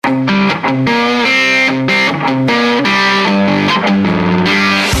Your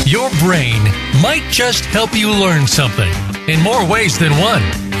brain might just help you learn something in more ways than one.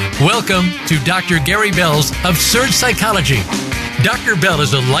 Welcome to Dr. Gary Bell's Absurd Psychology. Dr. Bell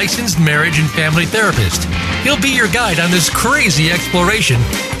is a licensed marriage and family therapist. He'll be your guide on this crazy exploration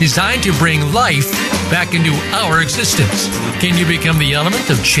designed to bring life back into our existence. Can you become the element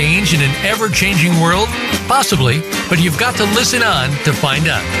of change in an ever-changing world? Possibly, but you've got to listen on to find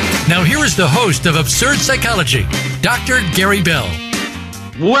out. Now here is the host of Absurd Psychology, Dr. Gary Bell.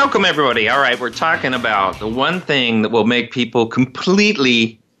 Welcome, everybody. All right, we're talking about the one thing that will make people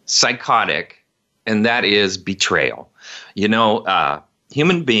completely psychotic, and that is betrayal. You know,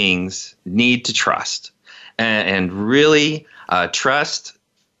 human beings need to trust, and really trust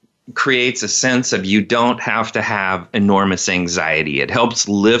creates a sense of you don't have to have enormous anxiety. It helps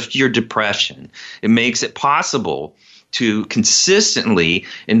lift your depression. It makes it possible to consistently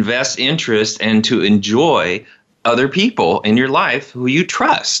invest interest and to enjoy other people in your life who you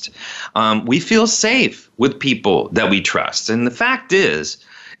trust. We feel safe with people that we trust. And the fact is,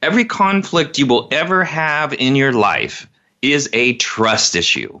 every conflict you will ever have in your life is a trust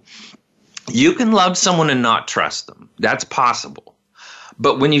issue. You can love someone and not trust them. That's possible.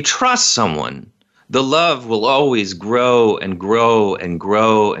 But when you trust someone, the love will always grow and grow and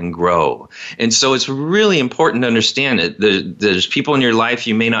grow and grow. And so it's really important to understand it. There's people in your life,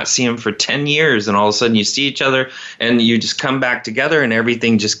 you may not see them for 10 years, and all of a sudden you see each other and you just come back together and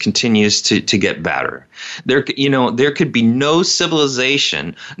everything just continues to get better. There could be no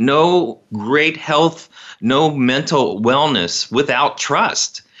civilization, no great health, no mental wellness without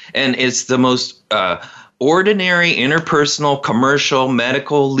trust. And it's the most ordinary interpersonal, commercial,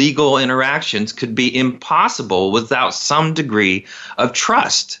 medical, legal interactions could be impossible without some degree of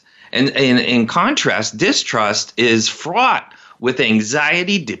trust. And in contrast, distrust is fraught with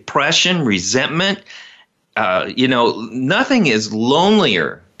anxiety, depression, resentment. Nothing is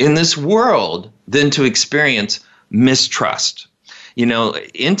lonelier in this world than to experience mistrust.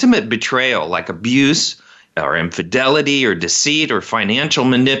 Intimate betrayal like abuse or infidelity or deceit or financial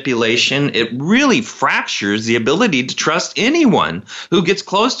manipulation, it really fractures the ability to trust anyone who gets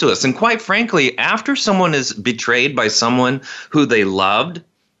close to us. And quite frankly, after someone is betrayed by someone who they loved,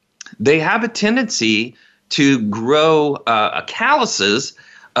 they have a tendency to grow calluses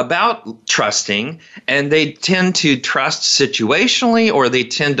about trusting, and they tend to trust situationally, or they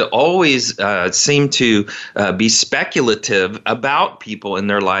tend to always seem to be speculative about people in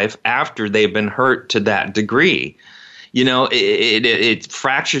their life after they've been hurt to that degree. It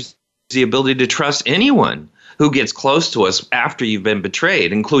fractures the ability to trust anyone who gets close to us after you've been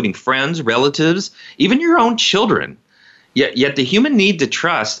betrayed, including friends, relatives, even your own children. Yet the human need to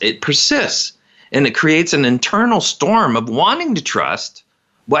trust, it persists, and it creates an internal storm of wanting to trust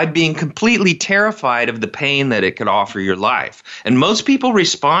by being completely terrified of the pain that it could offer your life. And most people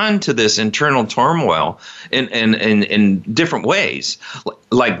respond to this internal turmoil in different ways.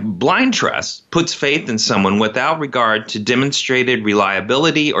 Like blind trust puts faith in someone without regard to demonstrated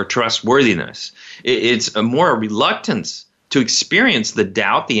reliability or trustworthiness. It's a more reluctance to experience the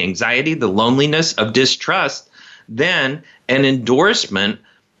doubt, the anxiety, the loneliness of distrust than an endorsement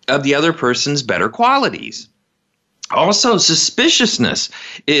of the other person's better qualities. Also, suspiciousness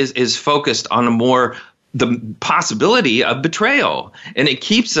is focused on the possibility of betrayal, and it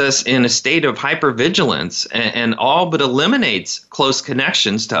keeps us in a state of hypervigilance and all but eliminates close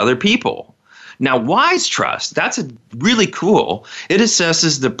connections to other people. Now, wise trust, that's really cool. It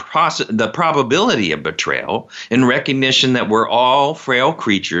assesses the probability of betrayal in recognition that we're all frail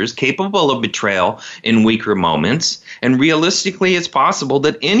creatures capable of betrayal in weaker moments, and realistically, it's possible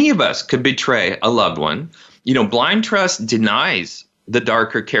that any of us could betray a loved one. Blind trust denies the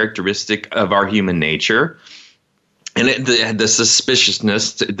darker characteristic of our human nature and the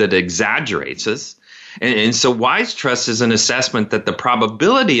suspiciousness that exaggerates us. And so wise trust is an assessment that the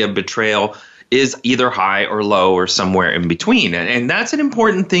probability of betrayal is either high or low or somewhere in between. And that's an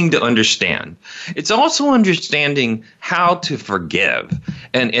important thing to understand. It's also understanding how to forgive.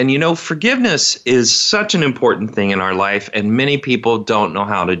 And forgiveness is such an important thing in our life, and many people don't know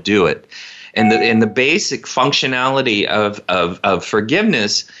how to do it. And the basic functionality of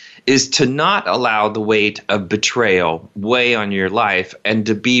forgiveness is to not allow the weight of betrayal weigh on your life, and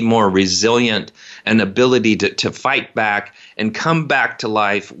to be more resilient and ability to fight back and come back to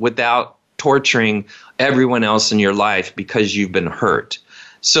life without torturing everyone else in your life because you've been hurt.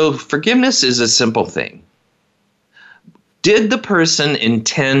 So forgiveness is a simple thing. Did the person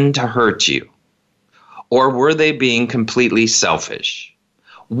intend to hurt you, or were they being completely selfish?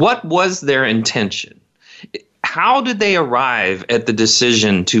 What was their intention? how did they arrive at the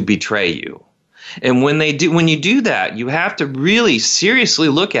decision to betray you? And when you do that, you have to really seriously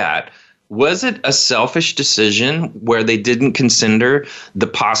look at, was it a selfish decision where they didn't consider the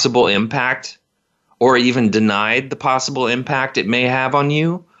possible impact or even denied the possible impact it may have on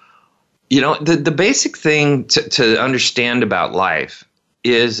you? The basic thing to understand about life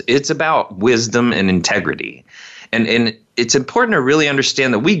is it's about wisdom and integrity. And it's important to really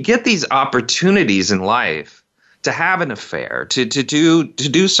understand that we get these opportunities in life to have an affair, to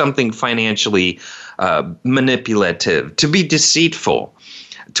do something financially manipulative, to be deceitful,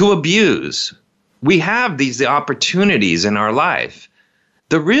 to abuse. We have these opportunities in our life.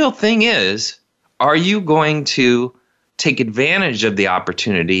 The real thing is, are you going to take advantage of the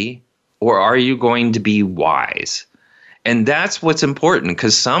opportunity, or are you going to be wise? And that's what's important,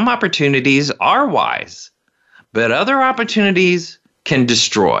 because some opportunities are wise, but other opportunities can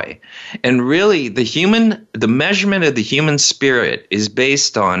destroy. And really, the measurement of the human spirit is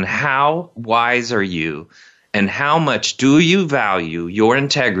based on how wise are you and how much do you value your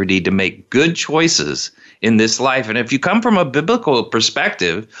integrity to make good choices in this life. And if you come from a biblical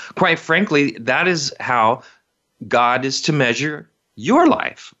perspective, quite frankly, that is how God is to measure your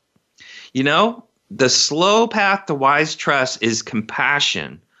life. The slow path to wise trust is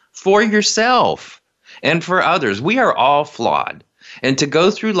compassion for yourself and for others. We are all flawed. And to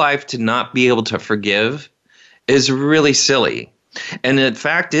go through life to not be able to forgive is really silly. And the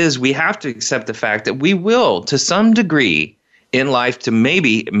fact is, we have to accept the fact that we will, to some degree in life, to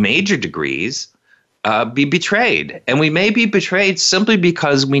maybe major degrees, be betrayed. And we may be betrayed simply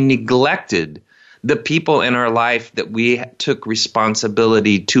because we neglected the people in our life that we took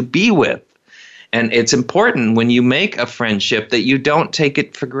responsibility to be with. And it's important when you make a friendship that you don't take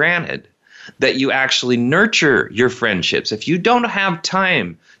it for granted, that you actually nurture your friendships. If you don't have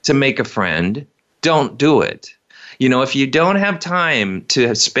time to make a friend, don't do it. If you don't have time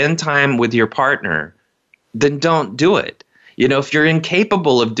to spend time with your partner, then don't do it. If you're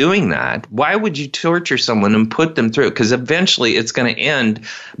incapable of doing that, why would you torture someone and put them through it? Because eventually it's going to end,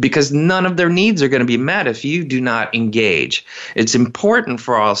 because none of their needs are going to be met if you do not engage. It's important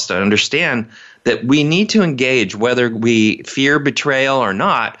for us to understand that we need to engage, whether we fear betrayal or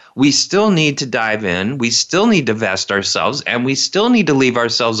not. We still need to dive in. We still need to vest ourselves, and we still need to leave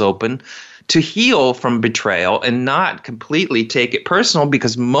ourselves open to heal from betrayal and not completely take it personal,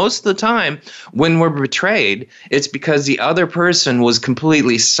 because most of the time when we're betrayed, it's because the other person was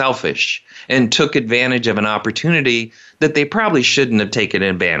completely selfish and took advantage of an opportunity that they probably shouldn't have taken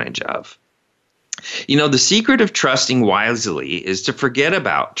advantage of. The secret of trusting wisely is to forget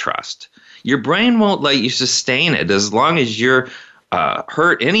about trust. Your brain won't let you sustain it as long as you're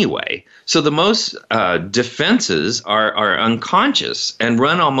hurt anyway. So the most defenses are unconscious and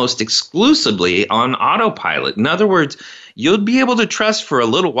run almost exclusively on autopilot. In other words, you'll be able to trust for a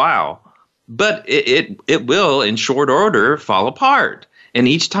little while, but it will, in short order, fall apart. And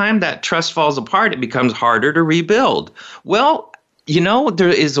each time that trust falls apart, it becomes harder to rebuild. Well, there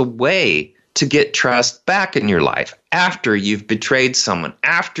is a way to get trust back in your life after you've betrayed someone,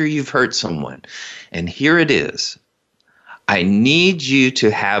 after you've hurt someone. And here it is. I need you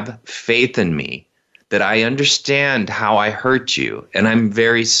to have faith in me, that I understand how I hurt you, and I'm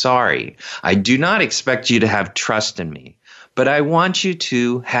very sorry. I do not expect you to have trust in me, but I want you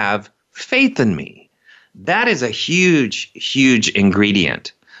to have faith in me. That is a huge, huge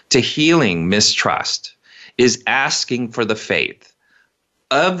ingredient to healing mistrust, is asking for the faith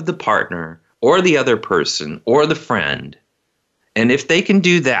of the partner or the other person or the friend. And if they can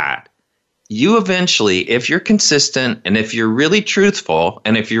do that, you eventually, if you're consistent and if you're really truthful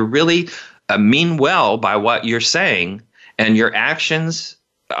and if you're really mean well by what you're saying and your actions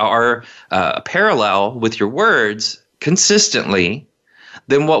are parallel with your words consistently,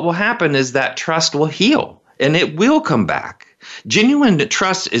 then what will happen is that trust will heal and it will come back. Genuine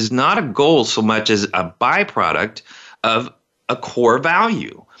trust is not a goal so much as a byproduct of a core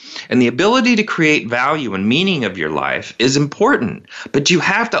value. And the ability to create value and meaning of your life is important, but you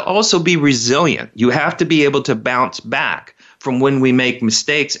have to also be resilient. You have to be able to bounce back from when we make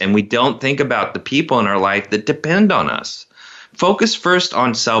mistakes and we don't think about the people in our life that depend on us. Focus first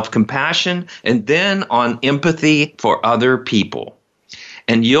on self-compassion and then on empathy for other people.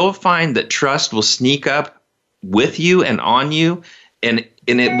 And you'll find that trust will sneak up with you and on you, and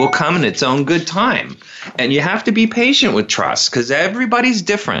it will come in its own good time. And you have to be patient with trust because everybody's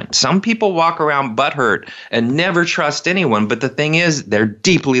different. Some people walk around butthurt and never trust anyone. But the thing is, they're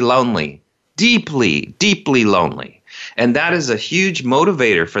deeply lonely, deeply, deeply lonely. And that is a huge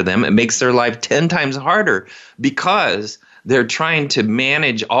motivator for them. It makes their life 10 times harder because They're trying to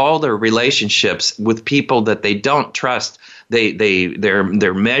manage all their relationships with people that they don't trust.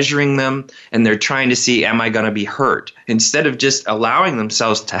 They're measuring them, and they're trying to see, am I going to be hurt? Instead of just allowing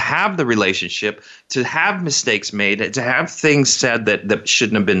themselves to have the relationship, to have mistakes made, to have things said that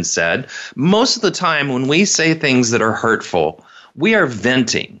shouldn't have been said. Most of the time when we say things that are hurtful, we are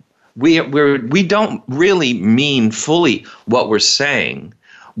venting. We don't really mean fully what we're saying.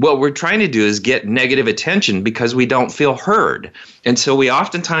 What we're trying to do is get negative attention because we don't feel heard. And so we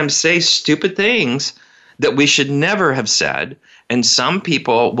oftentimes say stupid things that we should never have said. And some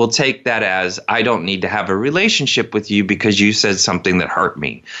people will take that as, I don't need to have a relationship with you because you said something that hurt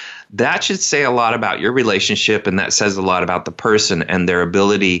me. That should say a lot about your relationship, and that says a lot about the person and their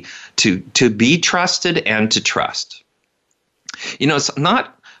ability to be trusted and to trust. It's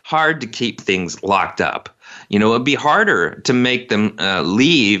not hard to keep things locked up. It'd be harder to make them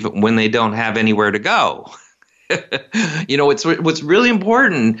leave when they don't have anywhere to go. What's really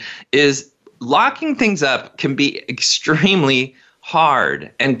important is locking things up can be extremely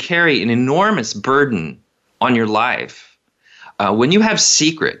hard and carry an enormous burden on your life. When you have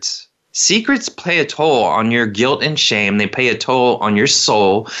secrets play a toll on your guilt and shame. They pay a toll on your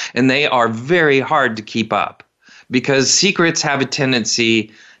soul, and they are very hard to keep up because secrets have a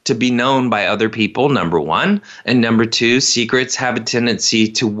tendency to be known by other people, number one. And number two, secrets have a tendency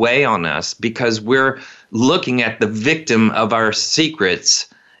to weigh on us because we're looking at the victim of our secrets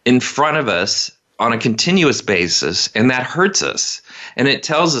in front of us on a continuous basis, and that hurts us. And it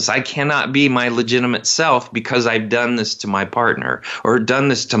tells us I cannot be my legitimate self because I've done this to my partner or done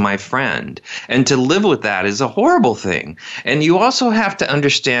this to my friend. And to live with that is a horrible thing. And you also have to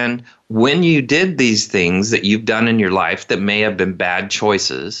understand when you did these things that you've done in your life that may have been bad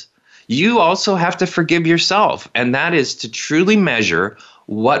choices, you also have to forgive yourself. And that is to truly measure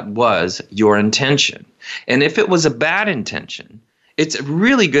what was your intention. And if it was a bad intention, it's a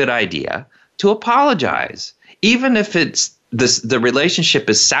really good idea to apologize. Even if the relationship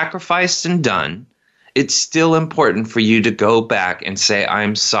is sacrificed and done, it's still important for you to go back and say,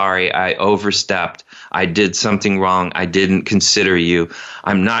 I'm sorry, I overstepped. I did something wrong. I didn't consider you.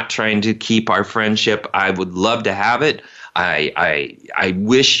 I'm not trying to keep our friendship. I would love to have it. I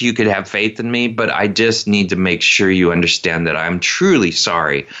wish you could have faith in me, but I just need to make sure you understand that I'm truly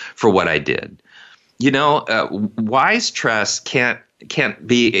sorry for what I did. Wise trust can't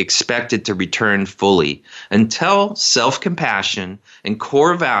be expected to return fully until self-compassion and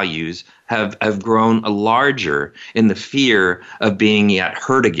core values have grown larger in the fear of being yet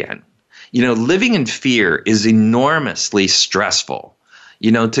hurt again. Living in fear is enormously stressful.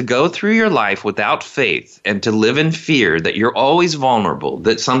 To go through your life without faith and to live in fear that you're always vulnerable,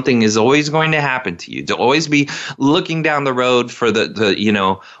 that something is always going to happen to you, to always be looking down the road for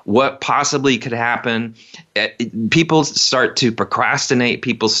the what possibly could happen. People start to procrastinate.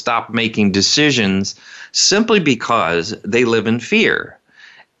 People stop making decisions simply because they live in fear.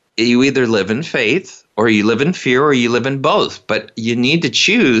 You either live in faith or you live in fear or you live in both, but you need to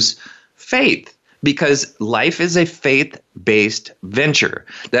choose faith. Because life is a faith-based venture.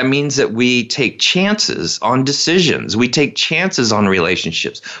 That means that we take chances on decisions. We take chances on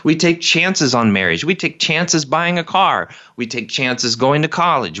relationships. We take chances on marriage. We take chances buying a car. We take chances going to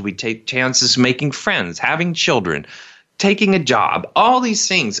college. We take chances making friends, having children, taking a job. All these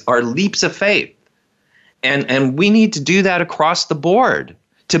things are leaps of faith. And we need to do that across the board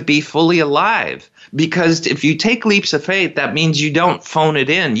to be fully alive. Because if you take leaps of faith, that means you don't phone it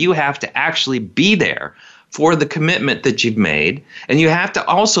in. You have to actually be there for the commitment that you've made. And you have to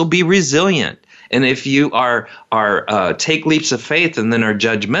also be resilient. And if you are take leaps of faith and then are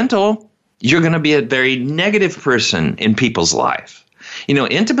judgmental, you're going to be a very negative person in people's life.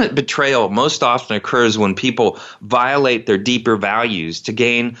 Intimate betrayal most often occurs when people violate their deeper values to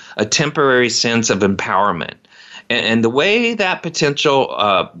gain a temporary sense of empowerment. And the way that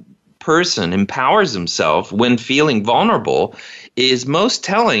potential person empowers himself when feeling vulnerable is most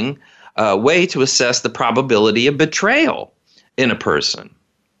telling way to assess the probability of betrayal in a person.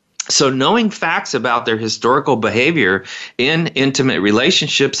 So knowing facts about their historical behavior in intimate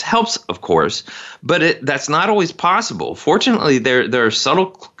relationships helps, of course, but that's not always possible. Fortunately, there are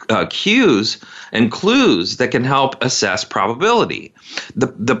subtle cues and clues that can help assess probability.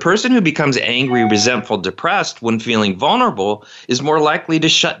 The person who becomes angry, resentful, depressed when feeling vulnerable is more likely to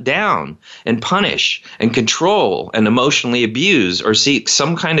shut down and punish and control and emotionally abuse or seek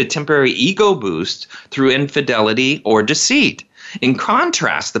some kind of temporary ego boost through infidelity or deceit. In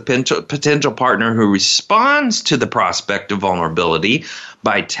contrast, the potential partner who responds to the prospect of vulnerability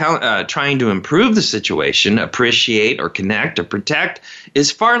by trying to improve the situation, appreciate or connect or protect,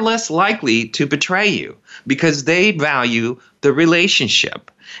 is far less likely to betray you because they value the relationship.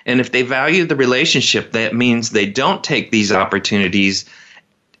 And if they value the relationship, that means they don't take these opportunities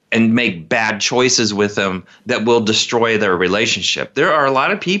and make bad choices with them that will destroy their relationship. There are a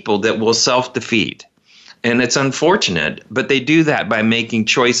lot of people that will self-defeat. And it's unfortunate, but they do that by making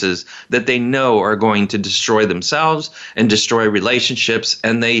choices that they know are going to destroy themselves and destroy relationships.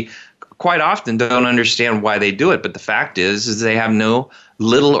 And they quite often don't understand why they do it. But the fact is they have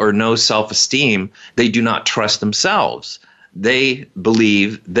little or no self-esteem. They do not trust themselves. They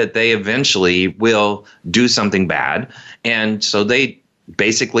believe that they eventually will do something bad. And so they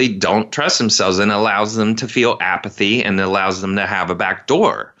basically don't trust themselves, and allows them to feel apathy and allows them to have a back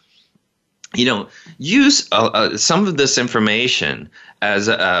door. Use some of this information as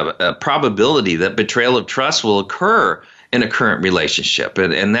a probability that betrayal of trust will occur in a current relationship.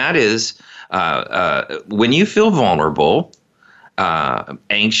 And that is when you feel vulnerable,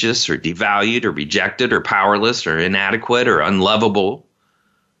 anxious or devalued or rejected or powerless or inadequate or unlovable,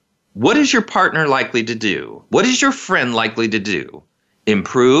 what is your partner likely to do? What is your friend likely to do?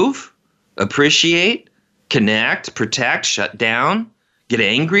 Improve, appreciate, connect, protect, shut down, get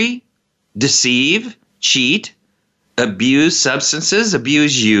angry, deceive, cheat, abuse substances,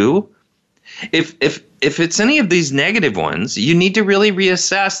 abuse you. If it's any of these negative ones, you need to really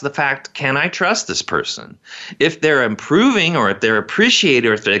reassess the fact, can I trust this person? If they're improving or if they're appreciated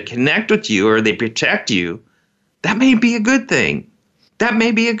or if they connect with you or they protect you, that may be a good thing. That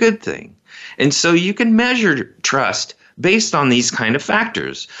may be a good thing. And so you can measure trust based on these kind of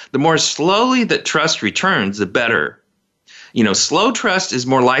factors. The more slowly that trust returns, the better. Slow trust is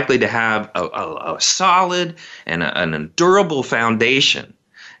more likely to have a solid and a durable foundation.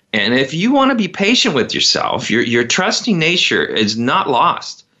 And if you want to be patient with yourself, your trusting nature is not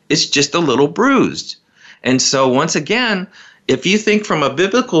lost. It's just a little bruised. And so once again, if you think from a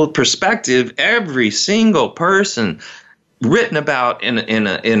biblical perspective, every single person written about in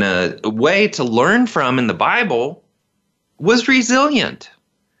a way to learn from in the Bible was resilient.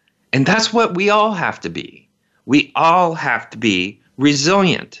 And that's what we all have to be. We all have to be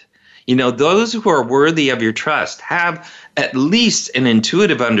resilient. Those who are worthy of your trust have at least an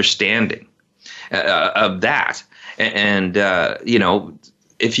intuitive understanding of that. And,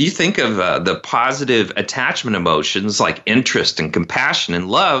 if you think of the positive attachment emotions like interest and compassion and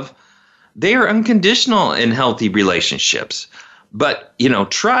love, they are unconditional in healthy relationships. But,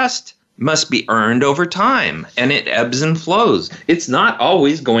 trust must be earned over time, and it ebbs and flows. It's not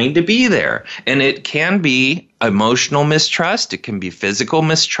always going to be there. And it can be emotional mistrust. It can be physical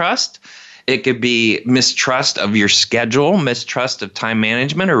mistrust. It could be mistrust of your schedule, mistrust of time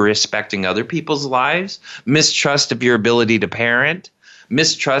management or respecting other people's lives, mistrust of your ability to parent,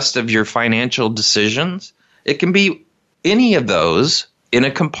 mistrust of your financial decisions. It can be any of those in a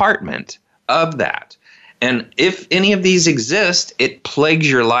compartment of that. And if any of these exist, it plagues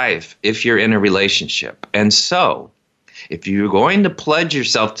your life if you're in a relationship. And so, if you're going to pledge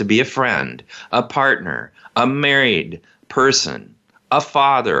yourself to be a friend, a partner, a married person, a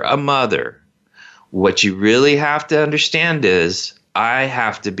father, a mother, what you really have to understand is I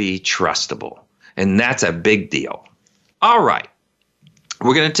have to be trustable. And that's a big deal. All right.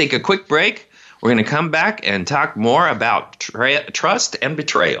 We're going to take a quick break. We're going to come back and talk more about trust and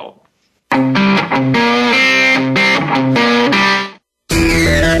betrayal.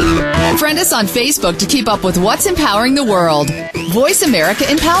 Friend us on Facebook to keep up with what's empowering the world. Voice America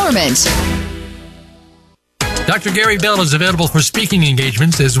Empowerment. Dr. Gary Bell is available for speaking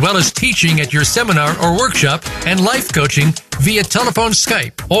engagements as well as teaching at your seminar or workshop and life coaching via telephone,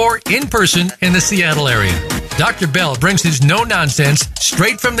 Skype, or in person in the Seattle area. Dr. Bell brings his no-nonsense,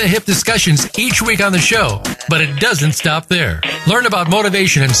 straight-from-the-hip discussions each week on the show, but it doesn't stop there. Learn about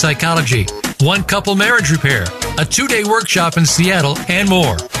motivation and psychology, one-couple marriage repair, a 2-day workshop in Seattle, and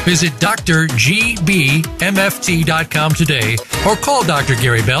more. Visit drgbmft.com today or call Dr.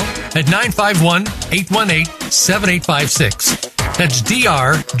 Gary Bell at 951-818-7856. That's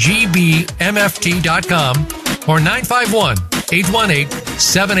drgbmft.com or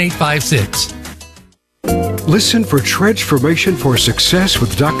 951-818-7856. Listen for Transformation for Success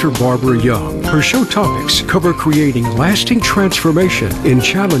with Dr. Barbara Young. Her show topics cover creating lasting transformation in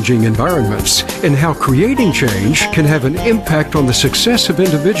challenging environments and how creating change can have an impact on the success of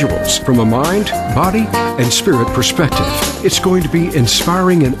individuals from a mind, body, and spirit perspective. It's going to be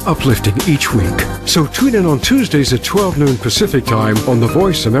inspiring and uplifting each week. So tune in on Tuesdays at 12 noon Pacific Time on the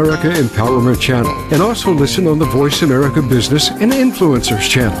Voice America Empowerment Channel, and also listen on the Voice America Business and Influencers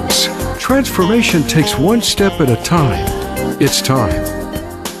channels. Transformation takes one step at a time. It's time.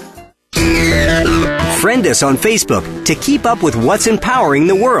 Friend us on Facebook to keep up with what's empowering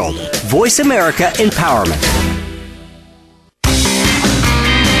the world. Voice America Empowerment.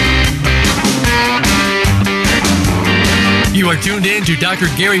 You are tuned in to Dr.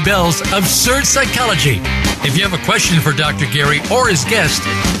 Gary Bell's Absurd Psychology. If you have a question for Dr. Gary or his guest,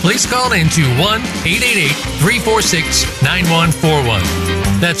 please call in to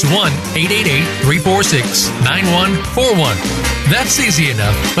 1-888-346-9141. That's 1-888-346-9141. That's easy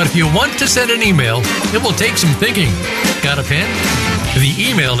enough, but if you want to send an email, it will take some thinking. Got a pen? The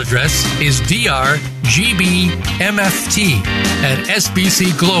email address is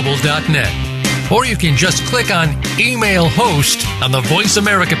drgbmft@sbcglobal.net. Or you can just click on Email Host on the Voice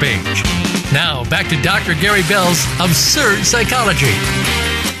America page. Now, back to Dr. Gary Bell's Absurd Psychology.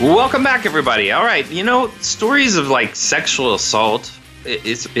 Welcome back, everybody. All right, stories of like sexual assault,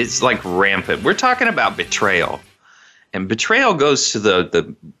 it's like rampant. We're talking about betrayal. And betrayal goes to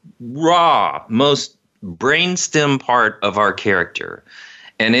the raw, most brainstem part of our character.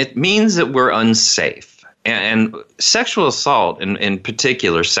 And it means that we're unsafe. And sexual assault, in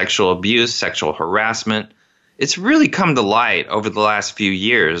particular, sexual abuse, sexual harassment, it's really come to light over the last few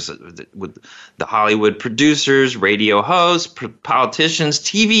years with the Hollywood producers, radio hosts, politicians,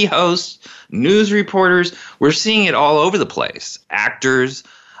 TV hosts, news reporters. We're seeing it all over the place. Actors,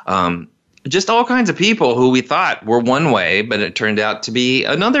 just all kinds of people who we thought were one way, but it turned out to be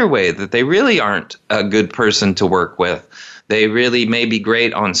another way, that they really aren't a good person to work with. They really may be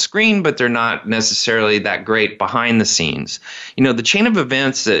great on screen, but they're not necessarily that great behind the scenes. The chain of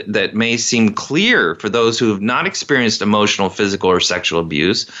events that may seem clear for those who have not experienced emotional, physical, or sexual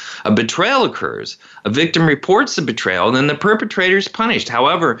abuse. A betrayal occurs. A victim reports the betrayal, and then the perpetrator is punished.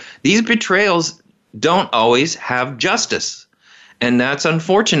 However, these betrayals don't always have justice. And that's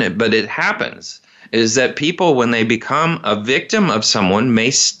unfortunate, but it happens. Is that people, when they become a victim of someone,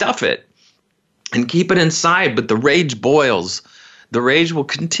 may stuff it and keep it inside, but the rage boils. The rage will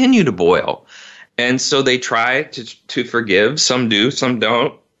continue to boil. And so they try to forgive. Some do, some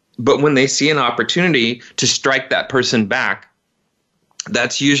don't. But when they see an opportunity to strike that person back,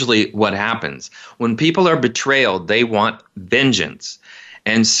 that's usually what happens. When people are betrayed, they want vengeance.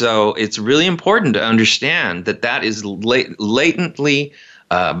 And so it's really important to understand that is latently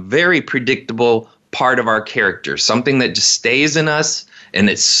very predictable part of our character, something that just stays in us, and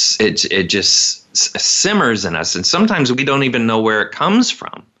it just simmers in us, and sometimes we don't even know where it comes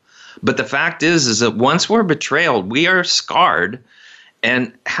from. But the fact is that once we're betrayed, we are scarred,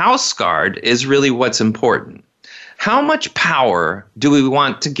 and how scarred is really what's important. How much power do we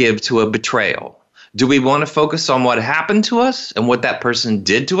want to give to a betrayal? Do we want to focus on what happened to us and what that person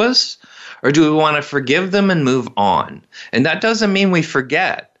did to us? Or do we want to forgive them and move on? And that doesn't mean we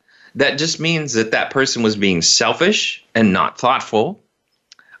forget. That just means that person was being selfish and not thoughtful.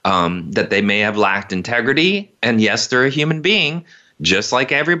 That they may have lacked integrity, and yes, they're a human being, just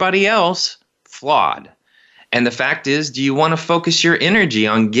like everybody else, flawed. And the fact is, do you want to focus your energy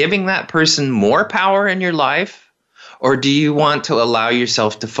on giving that person more power in your life, or do you want to allow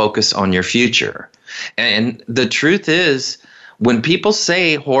yourself to focus on your future? And the truth is, when people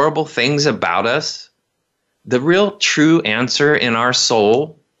say horrible things about us, the real true answer in our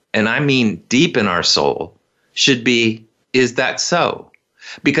soul, and I mean deep in our soul, should be, is that so?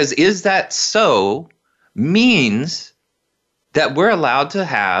 Because is that so means that we're allowed to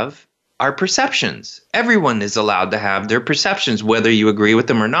have our perceptions. Everyone is allowed to have their perceptions. Whether you agree with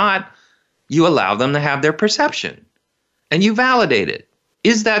them or not, you allow them to have their perception. And you validate it.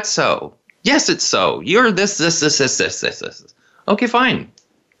 Is that so? Yes, it's so. You're this. Okay, fine.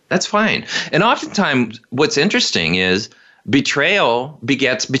 That's fine. And oftentimes what's interesting is betrayal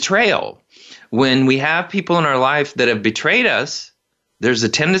begets betrayal. When we have people in our life that have betrayed us, there's a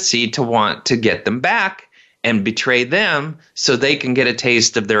tendency to want to get them back and betray them so they can get a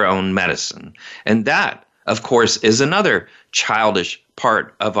taste of their own medicine. And that, of course, is another childish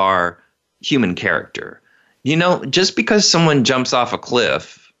part of our human character. Just because someone jumps off a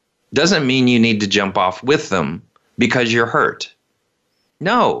cliff doesn't mean you need to jump off with them because you're hurt.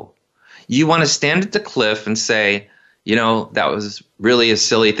 No. You want to stand at the cliff and say, that was really a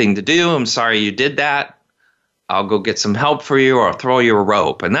silly thing to do. I'm sorry you did that. I'll go get some help for you, or I'll throw you a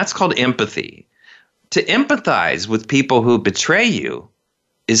rope. And that's called empathy. To empathize with people who betray you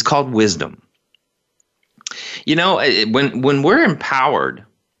is called wisdom. You know, when we're empowered,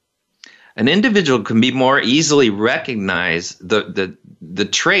 an individual can be more easily recognize the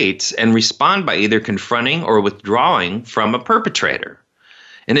traits and respond by either confronting or withdrawing from a perpetrator.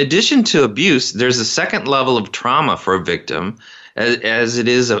 In addition to abuse, there's a second level of trauma for a victim, as it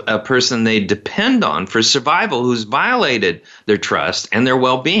is a person they depend on for survival who's violated their trust and their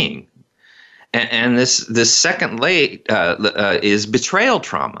well-being. And this second layer is betrayal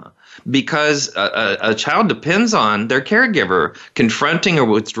trauma, because a child depends on their caregiver. Confronting or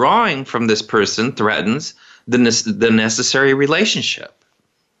withdrawing from this person threatens the necessary relationship.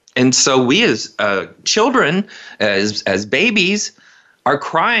 And so we as children, as babies, are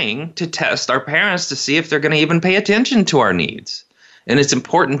crying to test our parents to see if they're going to even pay attention to our needs. And it's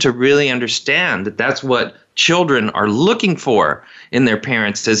important to really understand that that's what children are looking for in their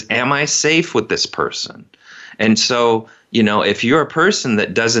parents, is, am I safe with this person? And so, you know, if you're a person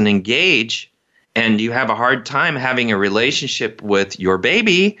that doesn't engage and you have a hard time having a relationship with your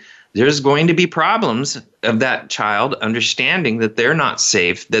baby, there's going to be problems of that child understanding that they're not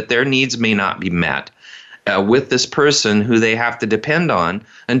safe, that their needs may not be met with this person who they have to depend on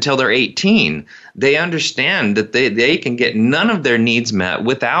until they're 18. They understand that they can get none of their needs met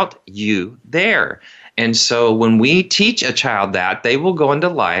without you there. And so when we teach a child that, they will go into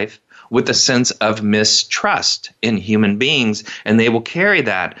life with a sense of mistrust in human beings, and they will carry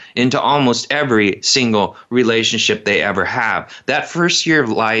that into almost every single relationship they ever have. That first year of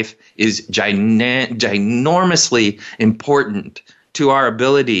life is ginormously important to our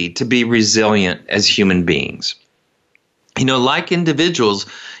ability to be resilient as human beings. You know, like individuals,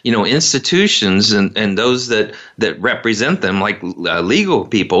 you know, institutions and those that represent them, like legal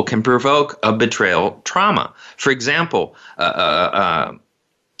people, can provoke a betrayal trauma. For example,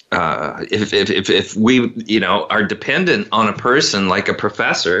 if we, you know, are dependent on a person like a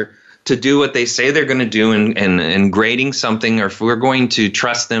professor to do what they say they're going to do in grading something, or if we're going to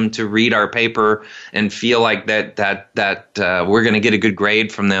trust them to read our paper and feel like that we're going to get a good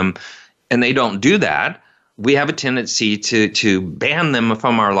grade from them, and they don't do that, we have a tendency to ban them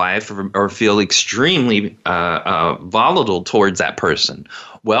from our life, or feel extremely volatile towards that person.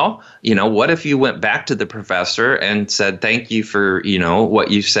 Well, you know, what if you went back to the professor and said, thank you for, you know,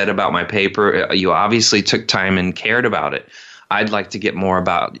 what you said about my paper. You obviously took time and cared about it. I'd like to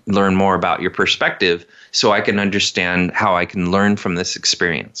learn more about your perspective so I can understand how I can learn from this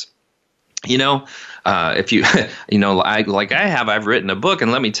experience. You know, if you, you know, I've written a book,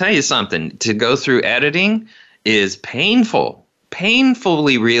 and let me tell you something, to go through editing is painfully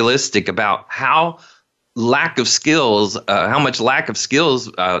realistic about how much lack of skills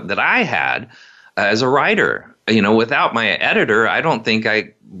that I had as a writer. You know, without my editor, I don't think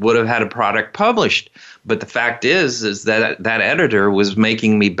I would have had a product published. But the fact is that editor was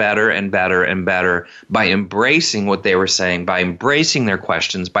making me better and better and better by embracing what they were saying, by embracing their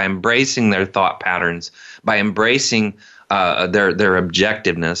questions, by embracing their thought patterns, by embracing their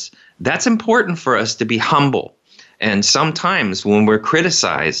objectiveness. That's important for us to be humble. And sometimes when we're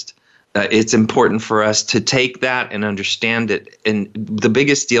criticized, it's important for us to take that and understand it. And the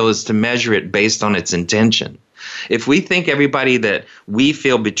biggest deal is to measure it based on its intention. If we think everybody that we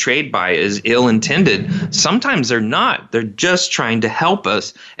feel betrayed by is ill-intended, sometimes they're not. They're just trying to help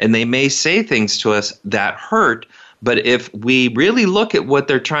us, and they may say things to us that hurt. But if we really look at what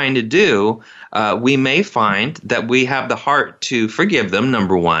they're trying to do, we may find that we have the heart to forgive them,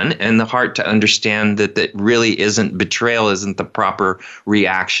 number one, and the heart to understand that really betrayal isn't the proper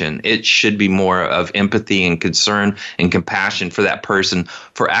reaction. It should be more of empathy and concern and compassion for that person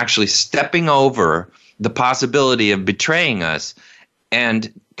for actually stepping over the possibility of betraying us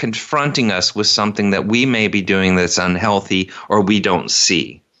and confronting us with something that we may be doing that's unhealthy or we don't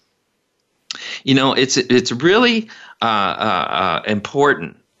see. You know, it's really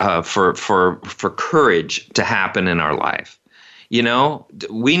important for courage to happen in our life. You know,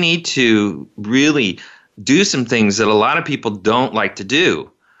 we need to really do some things that a lot of people don't like to do,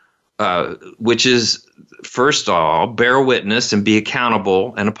 which is, first of all, bear witness and be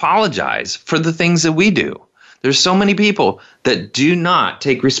accountable and apologize for the things that we do. There's so many people that do not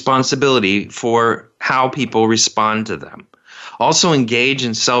take responsibility for how people respond to them. Also engage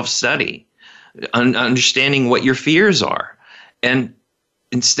in self-study, understanding what your fears are. And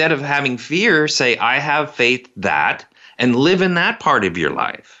instead of having fear, say, I have faith that, and live in that part of your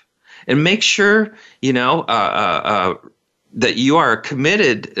life. And make sure, you know, that you are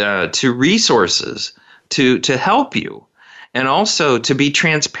committed to resources to help you, and also to be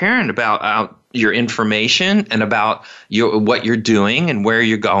transparent about your information and about what you're doing and where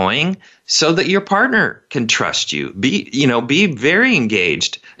you're going, so that your partner can trust you. Be very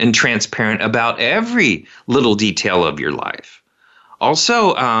engaged and transparent about every little detail of your life.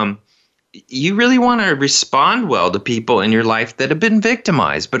 Also, you really want to respond well to people in your life that have been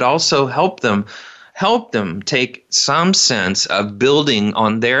victimized, but also help them take some sense of building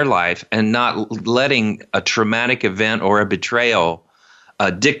on their life and not letting a traumatic event or a betrayal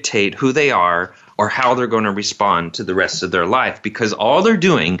dictate who they are or how they're going to respond to the rest of their life, because all they're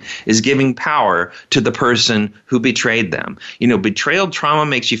doing is giving power to the person who betrayed them. Betrayal trauma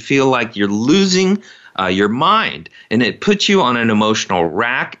makes you feel like you're losing your mind, and it puts you on an emotional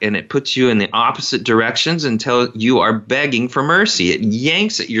rack, and it puts you in the opposite directions until you are begging for mercy. It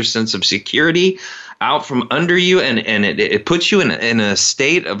yanks at your sense of security out from under you, and it puts you in a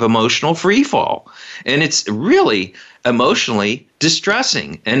state of emotional free fall. And it's really emotionally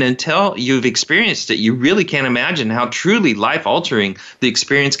distressing. And until you've experienced it, you really can't imagine how truly life-altering the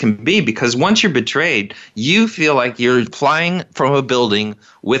experience can be, because once you're betrayed, you feel like you're flying from a building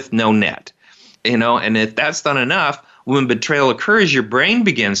with no net. And if that's not enough, when betrayal occurs, your brain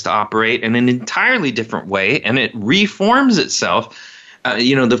begins to operate in an entirely different way, and it reforms itself.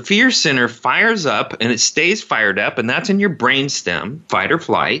 The fear center fires up, and it stays fired up, and that's in your brainstem, fight or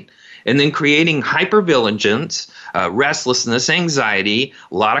flight, and then creating hypervigilance, restlessness, anxiety.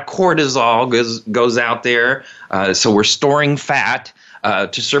 A lot of cortisol goes out there, so we're storing fat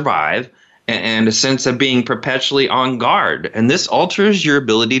to survive, and a sense of being perpetually on guard. And this alters your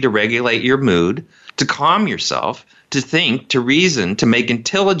ability to regulate your mood, to calm yourself, to think, to reason, to make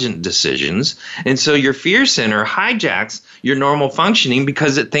intelligent decisions. And so your fear center hijacks your normal functioning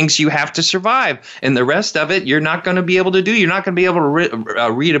because it thinks you have to survive. And the rest of it, you're not going to be able to do. You're not going to be able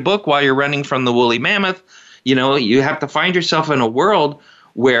to read a book while you're running from the woolly mammoth. You have to find yourself in a world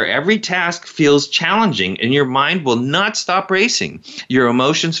where every task feels challenging and your mind will not stop racing. Your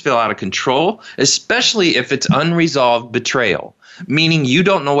emotions feel out of control, especially if it's unresolved betrayal, meaning you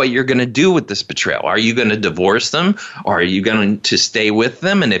don't know what you're going to do with this betrayal. Are you going to divorce them, or are you going to stay with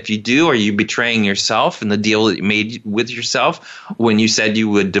them? And if you do, are you betraying yourself and the deal that you made with yourself when you said you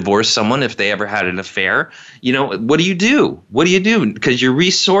would divorce someone if they ever had an affair? What do you do? What do you do? Because you're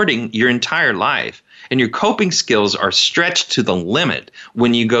resorting your entire life. And your coping skills are stretched to the limit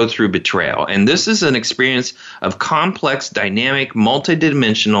when you go through betrayal. And this is an experience of complex, dynamic,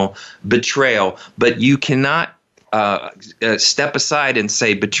 multidimensional betrayal. But you cannot step aside and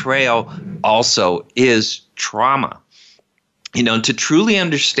say betrayal also is trauma. To truly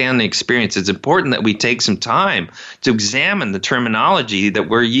understand the experience, it's important that we take some time to examine the terminology that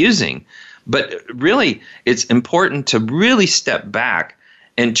we're using. But really, it's important to really step back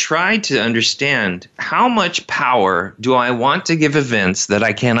and try to understand, how much power do I want to give events that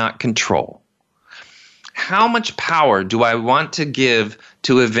I cannot control? How much power do I want to give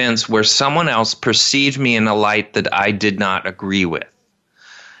to events where someone else perceived me in a light that I did not agree with?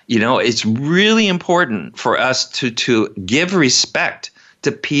 It's really important for us to give respect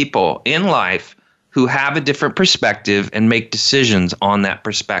to people in life who have a different perspective and make decisions on that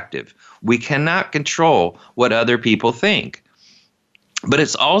perspective. We cannot control what other people think. But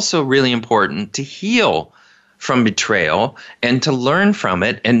it's also really important to heal from betrayal and to learn from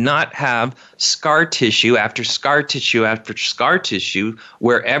it and not have scar tissue after scar tissue after scar tissue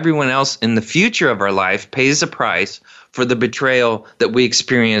where everyone else in the future of our life pays a price for the betrayal that we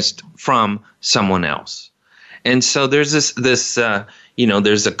experienced from someone else. And so there's there's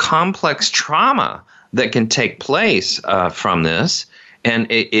a complex trauma that can take place from this. And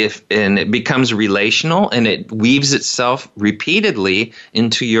it becomes relational, and it weaves itself repeatedly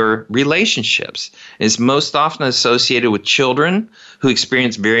into your relationships. It's most often associated with children who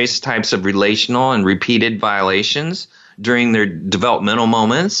experience various types of relational and repeated violations during their developmental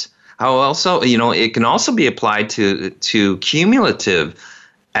moments. How also, it can also be applied to cumulative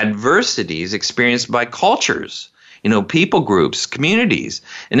adversities experienced by cultures, people groups, communities,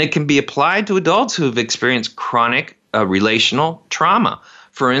 and it can be applied to adults who have experienced chronic relational trauma.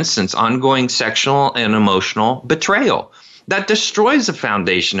 For instance, ongoing sexual and emotional betrayal that destroys the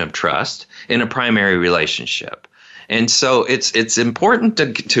foundation of trust in a primary relationship. And so it's important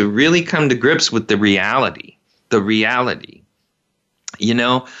to really come to grips with the reality. The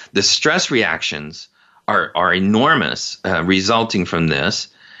stress reactions are enormous resulting from this.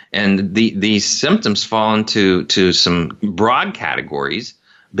 And these symptoms fall into some broad categories,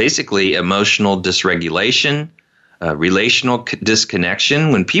 basically emotional dysregulation, relational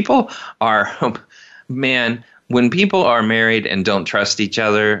disconnection. When people are married and don't trust each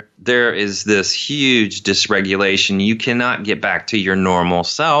other, there is this huge dysregulation. You cannot get back to your normal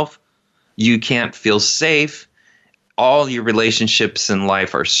self. You can't feel safe. All your relationships in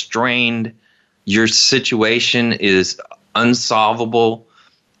life are strained. Your situation is unsolvable,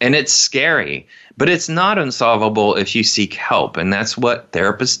 and it's scary. But it's not unsolvable if you seek help, and that's what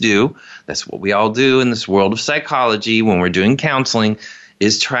therapists do. That's what we all do in this world of psychology when we're doing counseling,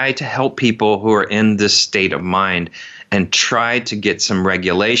 is try to help people who are in this state of mind and try to get some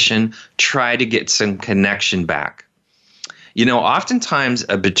regulation, try to get some connection back. You know, oftentimes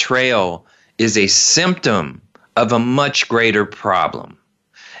a betrayal is a symptom of a much greater problem.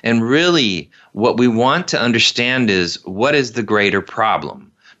 And really, what we want to understand is, what is the greater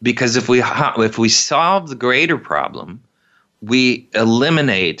problem? Because if we solve the greater problem, we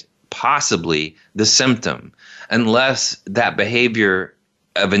eliminate possibly the symptom, unless that behavior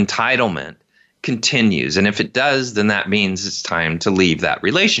of entitlement continues. And if it does, then that means it's time to leave that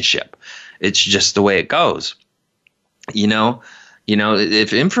relationship. It's just the way it goes. You know,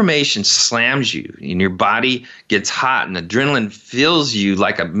 if information slams you and your body gets hot and adrenaline fills you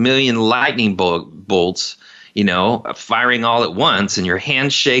like a million lightning bolts, you know, firing all at once, and your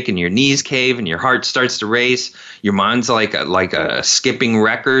hands shake and your knees cave and your heart starts to race, your mind's like a skipping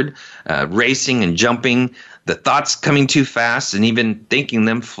record, racing and jumping, the thoughts coming too fast and even thinking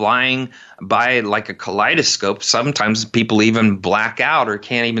them flying by like a kaleidoscope. Sometimes people even black out or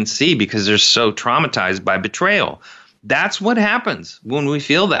can't even see because they're so traumatized by betrayal. That's what happens when we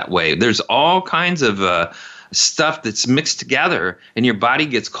feel that way. There's all kinds of stuff that's mixed together, and your body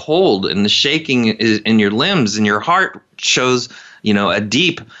gets cold, and the shaking in your limbs, and your heart shows, you know, a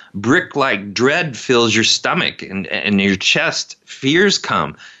deep brick-like dread fills your stomach and your chest. Fears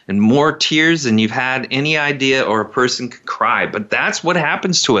come, and more tears than you've had any idea or a person could cry. But that's what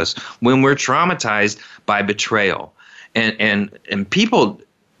happens to us when we're traumatized by betrayal, and people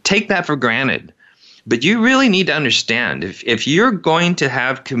take that for granted. But you really need to understand, if you're going to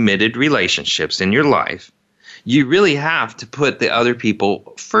have committed relationships in your life, you really have to put the other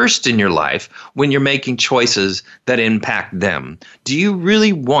people first in your life when you're making choices that impact them. Do you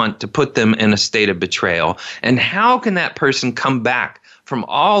really want to put them in a state of betrayal? And how can that person come back from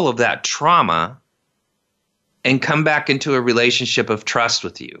all of that trauma and come back into a relationship of trust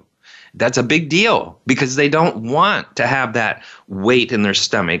with you? That's a big deal, because they don't want to have that weight in their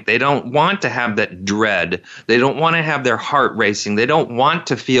stomach. They don't want to have that dread. They don't want to have their heart racing. They don't want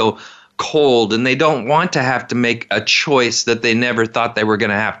to feel cold, and they don't want to have to make a choice that they never thought they were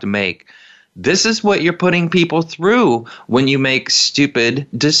going to have to make. This is what you're putting people through when you make stupid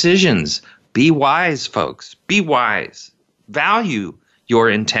decisions. Be wise, folks. Be wise. Value your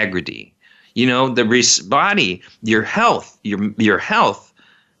integrity. You know, the body, your health, your health.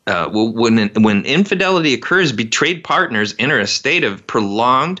 When infidelity occurs, betrayed partners enter a state of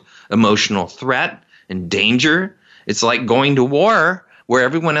prolonged emotional threat and danger. It's like going to war where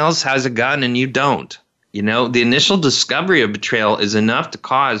everyone else has a gun and you don't. You know, the initial discovery of betrayal is enough to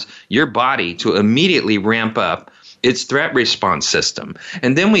cause your body to immediately ramp up its threat response system.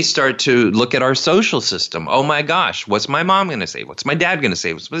 And then we start to look at our social system. Oh my gosh, what's my mom going to say? What's my dad going to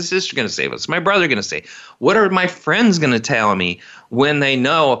say? What's my sister going to say? What's my brother going to say? What are my friends going to tell me when they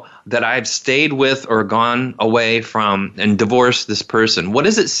know that I've stayed with or gone away from and divorced this person? What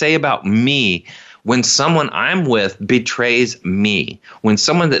does it say about me when someone I'm with betrays me? When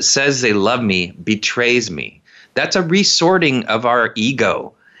someone that says they love me betrays me? That's a resorting of our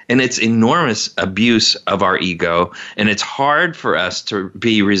ego. And it's enormous abuse of our ego, and it's hard for us to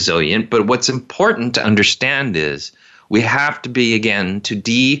be resilient. But what's important to understand is we have to be, again, to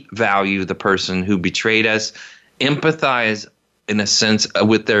devalue the person who betrayed us, empathize in a sense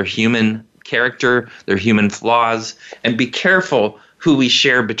with their human character, their human flaws, and be careful who we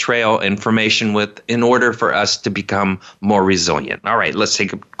share betrayal information with in order for us to become more resilient. All right, let's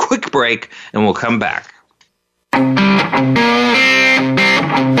take a quick break, and we'll come back.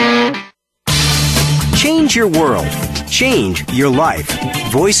 Change your world. Change your life.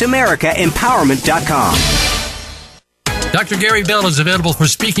 VoiceAmericaEmpowerment.com. Dr. Gary Bell is available for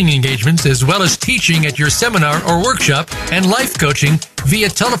speaking engagements as well as teaching at your seminar or workshop and life coaching via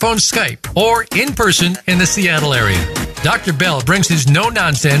telephone, Skype, or in person in the Seattle area. Dr. Bell brings his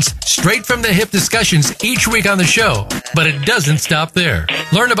no-nonsense, straight-from-the-hip discussions each week on the show, but it doesn't stop there.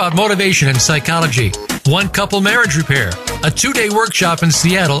 Learn about motivation and psychology, one-couple marriage repair, a 2-day workshop in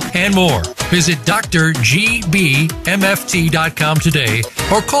Seattle, and more. Visit drgbmft.com today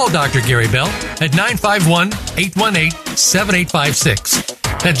or call Dr. Gary Bell at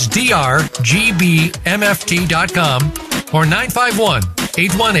 951-818-7856. That's drgbmft.com or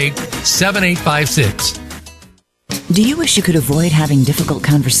 951-818-7856. Do you wish you could avoid having difficult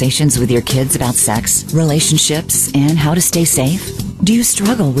conversations with your kids about sex, relationships, and how to stay safe? Do you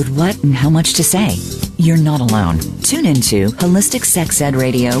struggle with what and how much to say? You're not alone. Tune into Holistic Sex Ed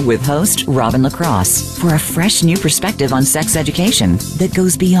Radio with host Robin LaCrosse for a fresh new perspective on sex education that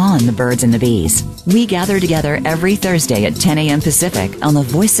goes beyond the birds and the bees. We gather together every Thursday at 10 a.m. Pacific on the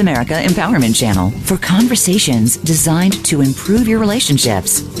Voice America Empowerment Channel for conversations designed to improve your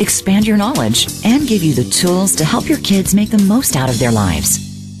relationships, expand your knowledge, and give you the tools to help your kids make the most out of their lives.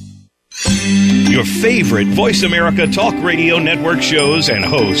 Your favorite Voice America Talk Radio Network shows and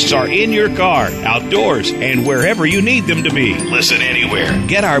hosts are in your car, outdoors, and wherever you need them to be. Listen anywhere.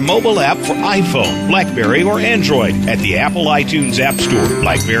 Get our mobile app for iPhone, BlackBerry, or Android at the Apple iTunes App Store,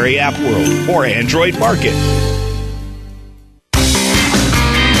 BlackBerry App World, or Android Market.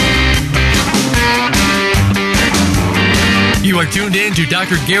 You are tuned in to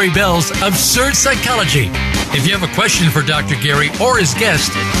Dr. Gary Bell's Absurd Psychology. If you have a question for Dr. Gary or his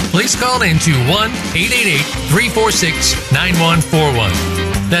guest, please call in to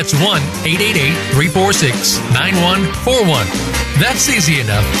 1-888-346-9141. That's 1-888-346-9141. That's easy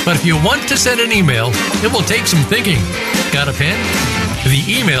enough, but if you want to send an email, it will take some thinking. Got a pen? The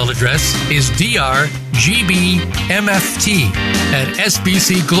email address is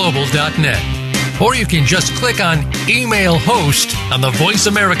drgbmft@sbcglobal.net. Or you can just click on Email Host on the Voice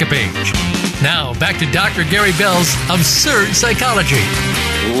America page. Now, back to Dr. Gary Bell's Absurd Psychology.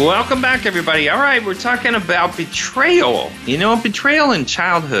 Welcome back, everybody. All right, we're talking about betrayal. You know, betrayal in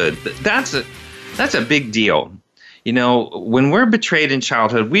childhood, that's a big deal. You know, when we're betrayed in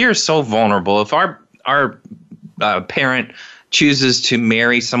childhood, we are so vulnerable. If our parent chooses to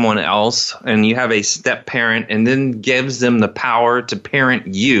marry someone else, and you have a step-parent and then gives them the power to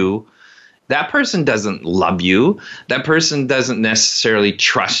parent you, that person doesn't love you. That person doesn't necessarily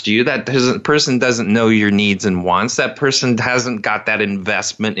trust you. That person doesn't know your needs and wants. That person hasn't got that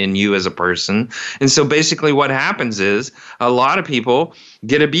investment in you as a person. And so basically what happens is a lot of people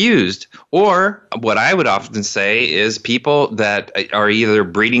get abused. Or what I would often say is people that are either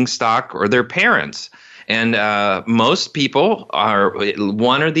breeding stock or their parents. And most people are,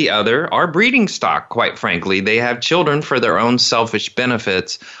 one or the other, are breeding stock, quite frankly. They have children for their own selfish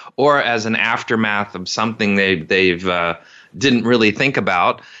benefits or as an aftermath of something they've didn't really think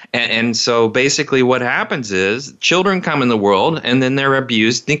about. And so basically what happens is children come in the world and then they're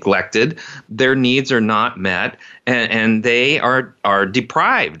abused, neglected. Their needs are not met and they are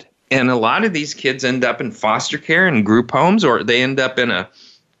deprived. And a lot of these kids end up in foster care and group homes, or they end up in a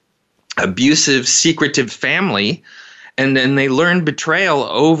abusive, secretive family, and then they learn betrayal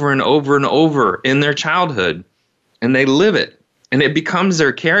over and over and over in their childhood, and they live it, and it becomes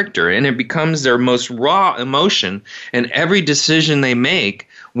their character, and it becomes their most raw emotion, and every decision they make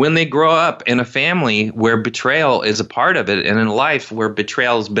when they grow up in a family where betrayal is a part of it, and in life where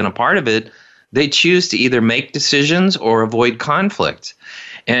betrayal has been a part of it, they choose to either make decisions or avoid conflict.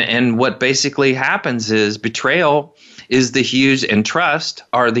 And what basically happens is betrayal is the huge, and trust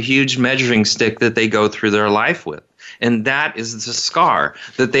are the huge measuring stick that they go through their life with. And that is the scar,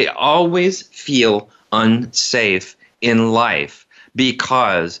 that they always feel unsafe in life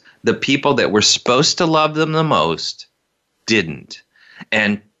because the people that were supposed to love them the most didn't.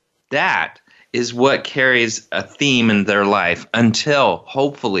 And that is what carries a theme in their life until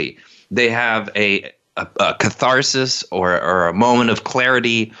hopefully they have a catharsis or a moment of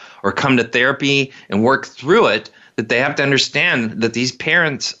clarity or come to therapy and work through it, that they have to understand that these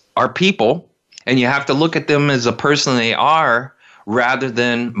parents are people and you have to look at them as a person they are rather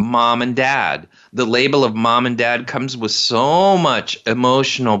than mom and dad. The label of mom and dad comes with so much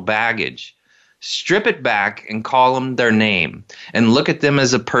emotional baggage. Strip it back and call them their name and look at them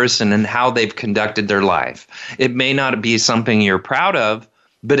as a person and how they've conducted their life. It may not be something you're proud of,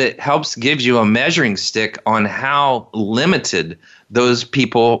 but it helps gives you a measuring stick on how limited those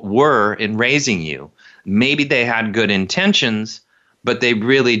people were in raising you. Maybe they had good intentions, but they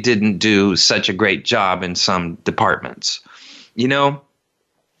really didn't do such a great job in some departments. You know,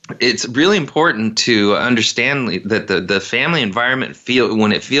 it's really important to understand that the family environment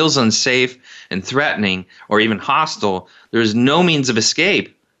when it feels unsafe and threatening or even hostile, there's no means of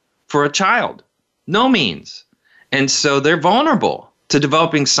escape for a child. No means. And so they're vulnerable to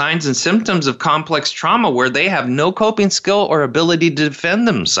developing signs and symptoms of complex trauma where they have no coping skill or ability to defend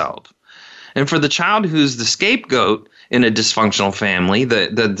themselves. And for the child who's the scapegoat in a dysfunctional family, the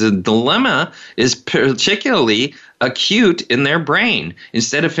dilemma is particularly acute in their brain.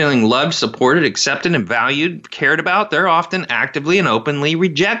 Instead of feeling loved, supported, accepted, and valued, cared about, they're often actively and openly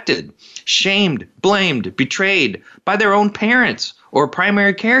rejected, shamed, blamed, betrayed by their own parents or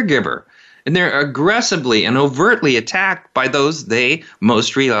primary caregiver. And they're aggressively and overtly attacked by those they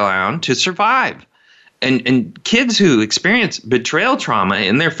most rely on to survive. And kids who experience betrayal trauma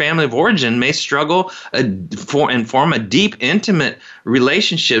in their family of origin may struggle and form a deep, intimate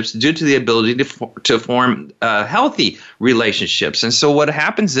relationships due to the ability to form healthy relationships. And so what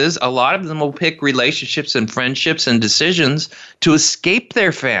happens is a lot of them will pick relationships and friendships and decisions to escape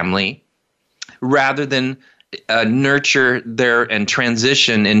their family rather than nurture and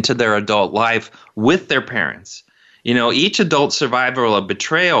transition into their adult life with their parents. You know, each adult survivor of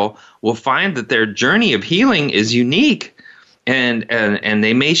betrayal will find that their journey of healing is unique, and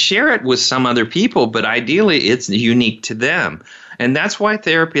they may share it with some other people, but ideally it's unique to them. And that's why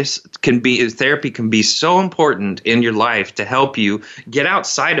therapy can be so important in your life to help you get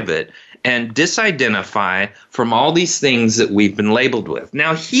outside of it and disidentify from all these things that we've been labeled with.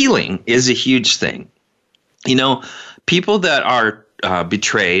 Now, healing is a huge thing. You know, people that are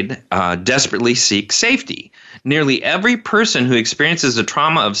betrayed desperately seek safety. Nearly every person who experiences the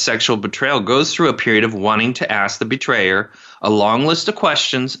trauma of sexual betrayal goes through a period of wanting to ask the betrayer a long list of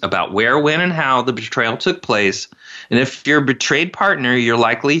questions about where, when, and how the betrayal took place. And if you're a betrayed partner, you're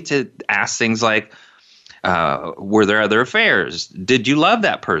likely to ask things like, were there other affairs? Did you love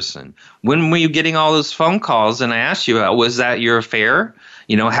that person? When were you getting all those phone calls? And I asked you, was that your affair?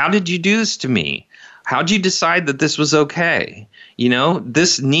 You know, how did you do this to me? How did you decide that this was okay? You know,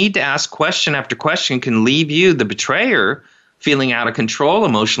 this need to ask question after question can leave you, the betrayer, feeling out of control,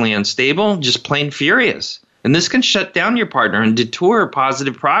 emotionally unstable, just plain furious. And this can shut down your partner and detour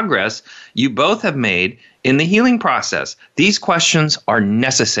positive progress you both have made in the healing process. These questions are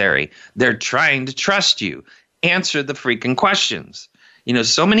necessary. They're trying to trust you. Answer the freaking questions. You know,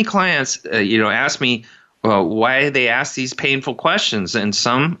 so many clients, ask me, why they ask these painful questions, and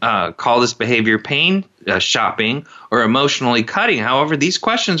some call this behavior pain shopping or emotionally cutting. However, these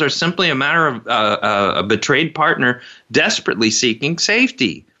questions are simply a matter of a betrayed partner desperately seeking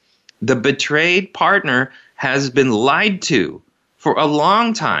safety. The betrayed partner has been lied to for a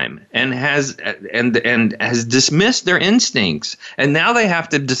long time and has dismissed their instincts, and now they have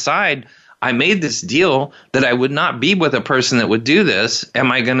to decide, I made this deal that I would not be with a person that would do this.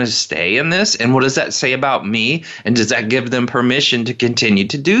 Am I going to stay in this? And what does that say about me? And does that give them permission to continue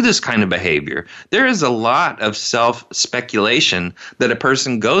to do this kind of behavior? There is a lot of self-speculation that a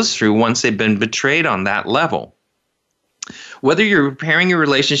person goes through once they've been betrayed on that level. Whether you're repairing your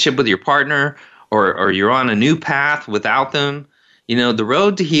relationship with your partner or you're on a new path without them, you know, the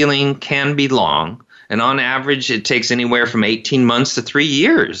road to healing can be long. And on average, it takes anywhere from 18 months to 3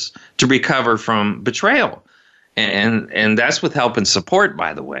 years to recover from betrayal. And that's with help and support,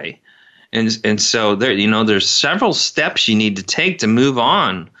 by the way. And so there's several steps you need to take to move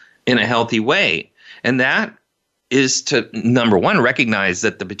on in a healthy way. And that is to, number one, recognize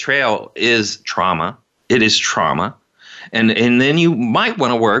that the betrayal is trauma. It is trauma. And then you might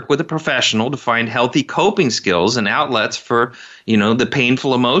want to work with a professional to find healthy coping skills and outlets for, the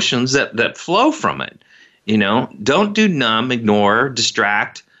painful emotions that flow from it. Don't do numb, ignore,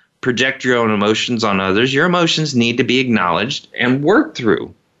 distract, project your own emotions on others. Your emotions need to be acknowledged and worked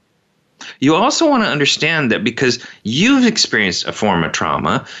through. You also want to understand that because you've experienced a form of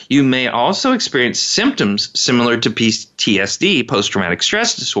trauma, you may also experience symptoms similar to PTSD, post-traumatic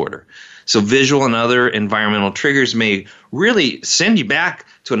stress disorder. So visual and other environmental triggers may really send you back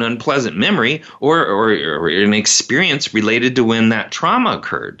to an unpleasant memory or an experience related to when that trauma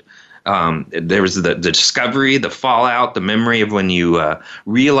occurred. There was the discovery, the fallout, the memory of when you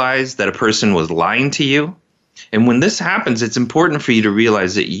realized that a person was lying to you. And when this happens, it's important for you to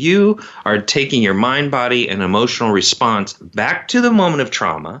realize that you are taking your mind, body, and emotional response back to the moment of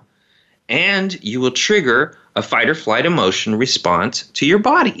trauma, and you will trigger a fight or flight emotion response to your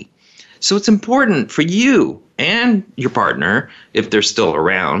body. So it's important for you and your partner, if they're still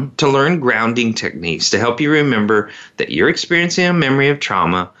around, to learn grounding techniques to help you remember that you're experiencing a memory of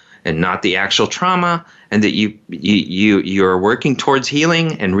trauma and not the actual trauma, and that you're working towards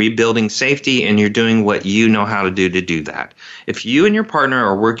healing and rebuilding safety, and you're doing what you know how to do that. If you and your partner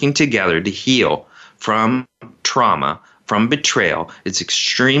are working together to heal from trauma, from betrayal, it's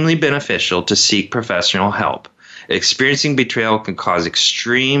extremely beneficial to seek professional help. Experiencing betrayal can cause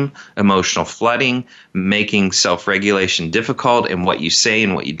extreme emotional flooding, making self-regulation difficult, and what you say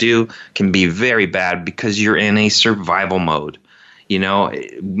and what you do can be very bad because you're in a survival mode.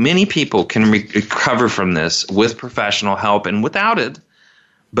 Many people can recover from this with professional help and without it,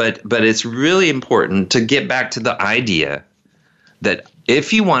 but it's really important to get back to the idea that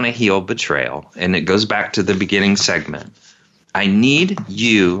if you want to heal betrayal, and it goes back to the beginning segment, I need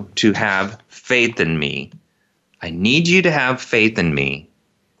you to have faith in me. I need you to have faith in me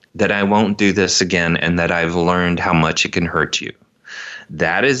that I won't do this again and that I've learned how much it can hurt you.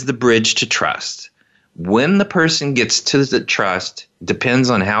 That is the bridge to trust. When the person gets to the trust depends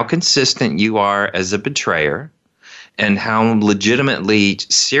on how consistent you are as a betrayer and how legitimately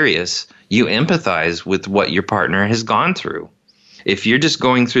serious you empathize with what your partner has gone through. If you're just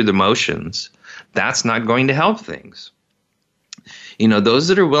going through the motions, that's not going to help things. You know, those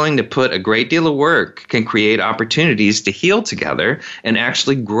that are willing to put a great deal of work can create opportunities to heal together and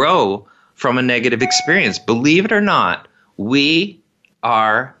actually grow from a negative experience. Believe it or not, we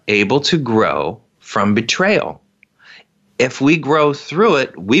are able to grow from betrayal. If we grow through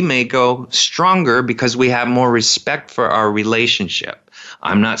it, we may go stronger because we have more respect for our relationship.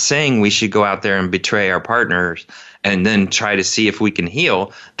 I'm not saying we should go out there and betray our partners and then try to see if we can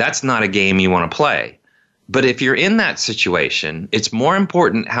heal. That's not a game you want to play. But if you're in that situation, it's more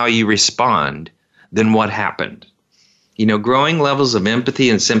important how you respond than what happened. You know, growing levels of empathy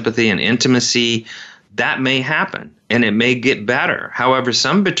and sympathy and intimacy, that may happen and it may get better. However,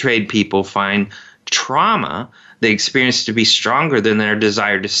 some betrayed people find trauma they experience to be stronger than their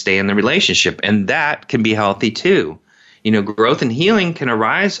desire to stay in the relationship, and that can be healthy too. You know, growth and healing can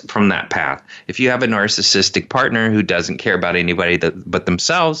arise from that path. If you have a narcissistic partner who doesn't care about anybody but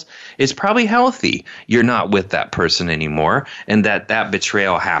themselves, it's probably healthy you're not with that person anymore and that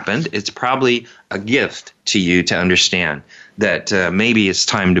betrayal happened. It's probably a gift to you to understand that maybe it's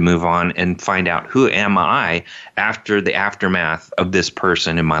time to move on and find out who am I after the aftermath of this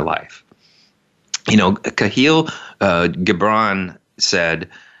person in my life. You know, Khalil Gibran said,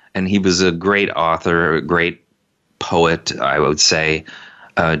 and he was a great author, a great poet, I would say,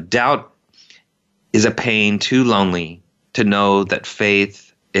 doubt is a pain too lonely to know that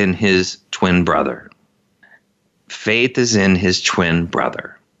faith in his twin brother. Faith is in his twin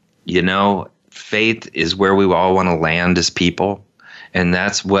brother. You know, faith is where we all want to land as people, and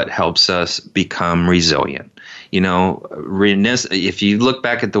that's what helps us become resilient. You know, if you look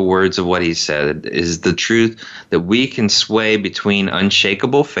back at the words of what he said, is the truth that we can sway between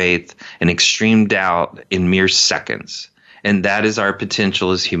unshakable faith and extreme doubt in mere seconds. And that is our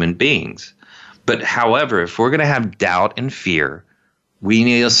potential as human beings. But however, if we're going to have doubt and fear,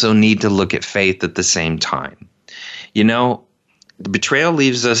 we also need to look at faith at the same time. You know, the betrayal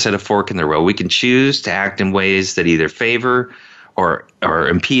leaves us at a fork in the road. We can choose to act in ways that either favor or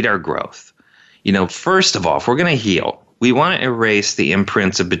impede our growth. You know, first of all, if we're going to heal, we want to erase the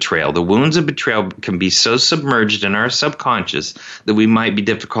imprints of betrayal. The wounds of betrayal can be so submerged in our subconscious that we might be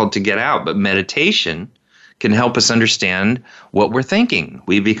difficult to get out. But meditation can help us understand what we're thinking.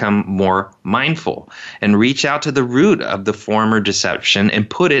 We become more mindful and reach out to the root of the former deception and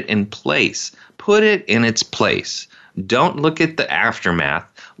put it in place. Put it in its place. Don't look at the aftermath.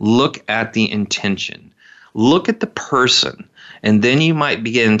 Look at the intention. Look at the person. And then you might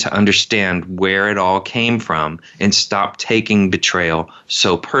begin to understand where it all came from and stop taking betrayal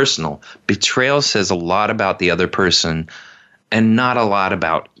so personal. Betrayal says a lot about the other person and not a lot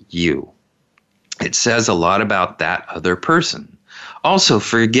about you. It says a lot about that other person. Also,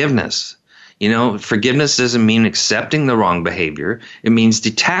 forgiveness. You know, forgiveness doesn't mean accepting the wrong behavior. It means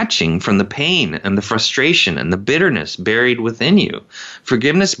detaching from the pain and the frustration and the bitterness buried within you.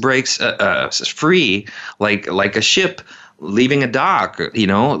 Forgiveness breaks free like a ship leaving a dock. You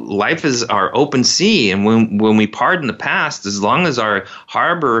know, life is our open sea, and when we pardon the past, as long as our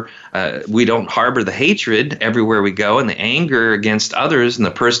we don't harbor the hatred everywhere we go and the anger against others and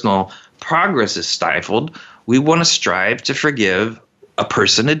the personal progress is stifled, we want to strive to forgive a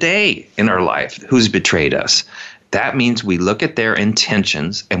person a day in our life who's betrayed us. That means we look at their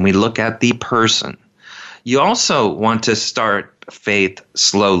intentions and we look at the person. You also want to start faith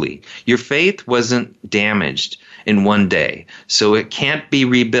slowly. Your faith wasn't damaged in one day, so it can't be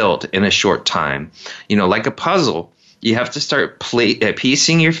rebuilt in a short time. You know, like a puzzle, you have to start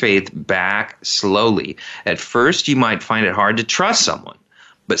piecing your faith back slowly. At first, you might find it hard to trust someone,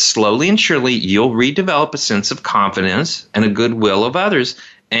 but slowly and surely, you'll redevelop a sense of confidence and a goodwill of others,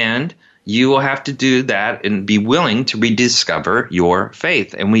 and you will have to do that and be willing to rediscover your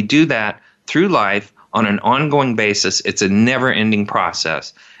faith. And we do that through life on an ongoing basis. It's a never-ending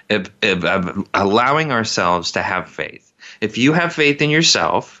process of allowing ourselves to have faith. If you have faith in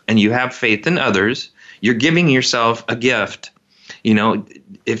yourself and you have faith in others, you're giving yourself a gift. You know,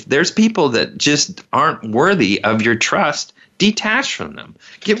 if there's people that just aren't worthy of your trust, detach from them.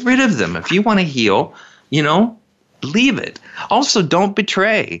 Get rid of them. If you want to heal, you know, leave it. Also, don't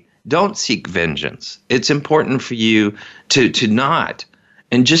betray. Don't seek vengeance. It's important for you to not,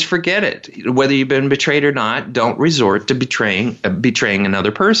 and just forget it. Whether you've been betrayed or not, don't resort to betraying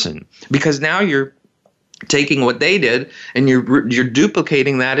another person, because now you're taking what they did and you're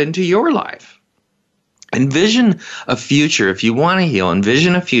duplicating that into your life. Envision a future. If you want to heal,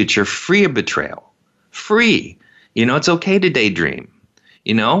 envision a future free of betrayal, free. It's okay to daydream.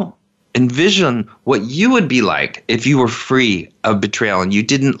 Envision what you would be like if you were free of betrayal and you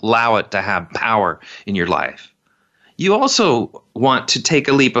didn't allow it to have power in your life. You also want to take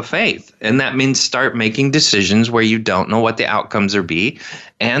a leap of faith, and that means start making decisions where you don't know what the outcomes will be,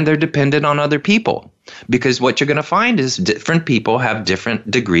 and they're dependent on other people. Because what you're going to find is different people have different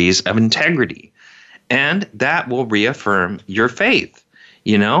degrees of integrity, and that will reaffirm your faith.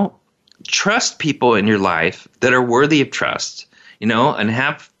 Trust people in your life that are worthy of trust, and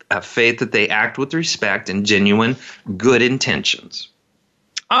have a faith that they act with respect and genuine good intentions.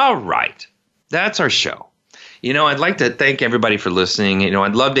 All right, that's our show. I'd like to thank everybody for listening.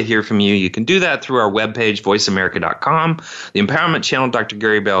 I'd love to hear from you. You can do that through our webpage, voiceamerica.com, the empowerment channel, Dr.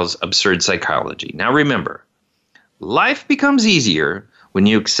 Gary Bell's Absurd Psychology. Now remember, life becomes easier when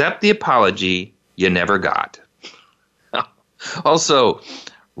you accept the apology you never got. Also,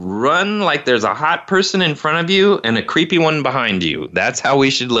 run like there's a hot person in front of you and a creepy one behind you. That's how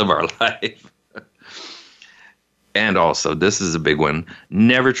we should live our life. And also, this is a big one.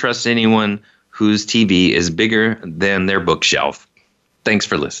 Never trust anyone whose TV is bigger than their bookshelf. Thanks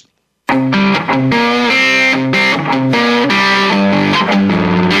for listening.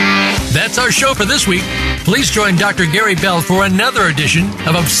 That's our show for this week. Please join Dr. Gary Bell for another edition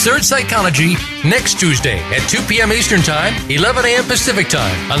of Absurd Psychology next Tuesday at 2 p.m. Eastern Time, 11 a.m. Pacific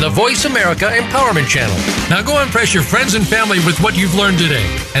Time on the Voice America Empowerment Channel. Now go impress your friends and family with what you've learned today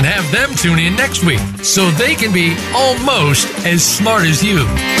and have them tune in next week so they can be almost as smart as you.